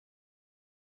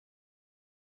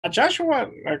Joshua,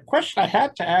 a question I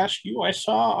had to ask you. I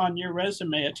saw on your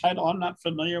resume a title I'm not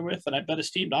familiar with, and I bet a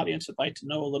esteemed audience would like to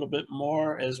know a little bit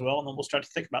more as well. And then we'll start to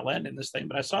think about landing this thing.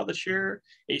 But I saw that you're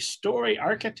a story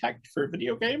architect for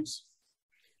video games.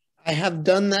 I have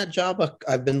done that job.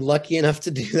 I've been lucky enough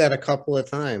to do that a couple of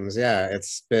times. Yeah,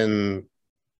 it's been,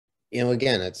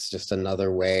 again, it's just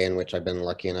another way in which I've been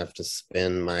lucky enough to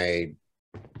spin my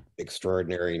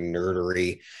extraordinary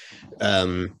nerdery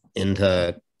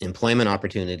into employment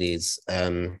opportunities.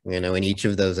 In each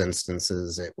of those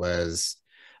instances,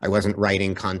 I wasn't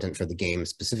writing content for the game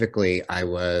specifically. I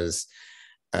was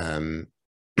um,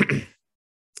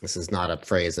 this is not a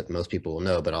phrase that most people will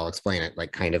know, but I'll explain it,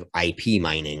 like kind of IP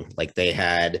mining. Like they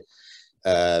had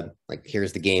like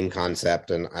here's the game concept,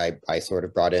 and I sort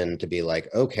of brought in to be like,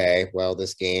 okay, well,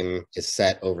 this game is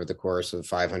set over the course of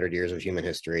 500 years of human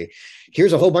history.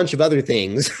 Here's a whole bunch of other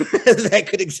things that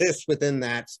could exist within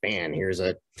that span. Here's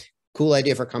a cool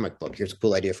idea for a comic book. Here's a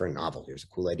cool idea for a novel. Here's a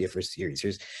cool idea for a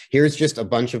series. Here's just a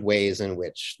bunch of ways in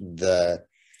which the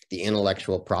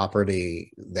intellectual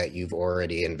property that you've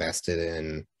already invested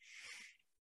in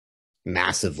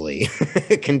massively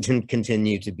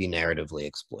continue to be narratively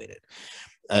exploited.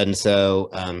 And so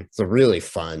it's a really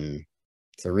fun,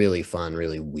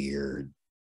 really weird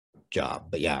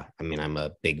job. But yeah, I mean, I'm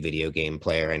a big video game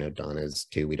player. I know Don is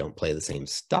too. We don't play the same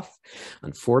stuff,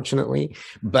 unfortunately.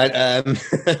 But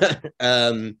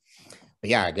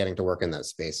yeah, getting to work in that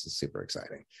space is super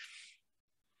exciting.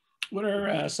 What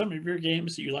are some of your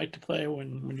games that you like to play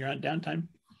when you're on downtime?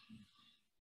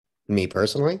 Me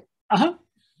personally? Uh-huh.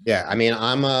 Yeah, I mean,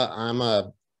 I'm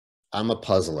a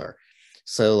puzzler.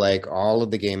 So like all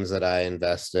of the games that I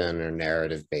invest in are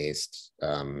narrative based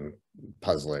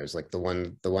puzzlers. Like the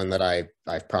one that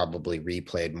I've probably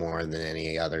replayed more than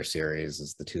any other series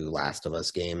is the two Last of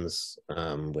Us games,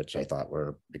 which I thought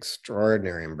were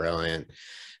extraordinary and brilliant.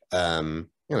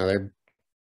 They're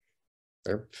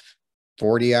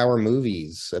 40-hour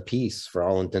movies a piece for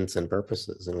all intents and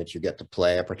purposes, in which you get to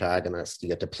play a protagonist, you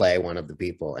get to play one of the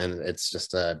people, and it's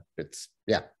just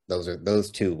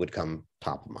those two would come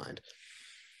top of mind.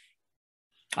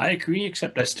 I agree,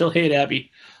 except I still hate Abby.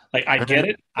 Like, I get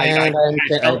it. I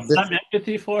felt some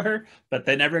empathy for her, but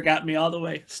they never got me all the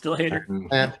way. Still hate her.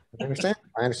 I understand.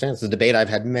 It's a debate I've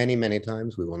had many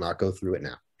times. We will not go through it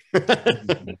now.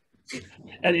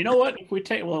 And you know what? If we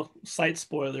take, well, slight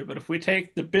spoiler, but if we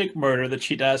take the big murder that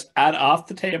she does add off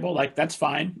the table, like that's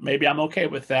fine. Maybe I'm okay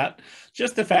with that.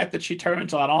 Just the fact that she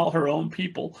turns on all her own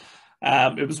people.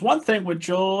 It was one thing when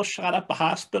Joel shot up a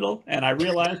hospital, and I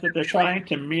realized that they're trying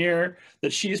to mirror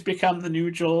that she's become the new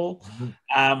Joel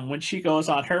when she goes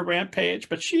on her rampage,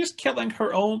 but she's killing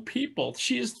her own people.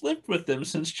 She's lived with them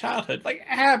since childhood. Like,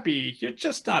 Abby, you're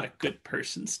just not a good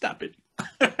person. Stop it.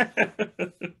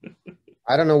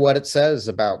 I don't know what it says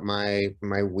about my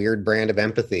weird brand of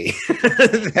empathy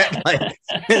that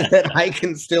I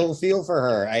can still feel for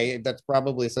her. That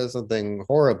probably says something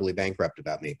horribly bankrupt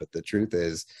about me, but the truth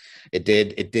is it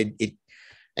did.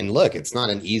 And look, it's not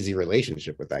an easy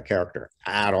relationship with that character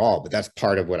at all, but that's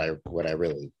part of what I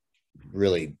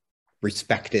really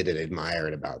respected and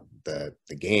admired about the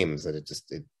games, that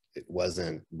it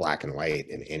wasn't black and white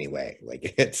in any way.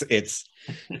 Like it's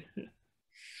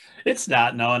It's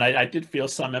not, no, and I did feel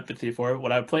some empathy for it.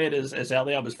 When I played as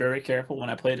Ellie, I was very careful. When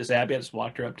I played as Abby, I just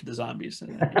walked her up to the zombies.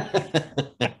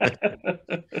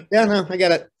 Yeah, no, I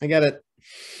get it.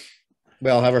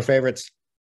 We all have our favorites.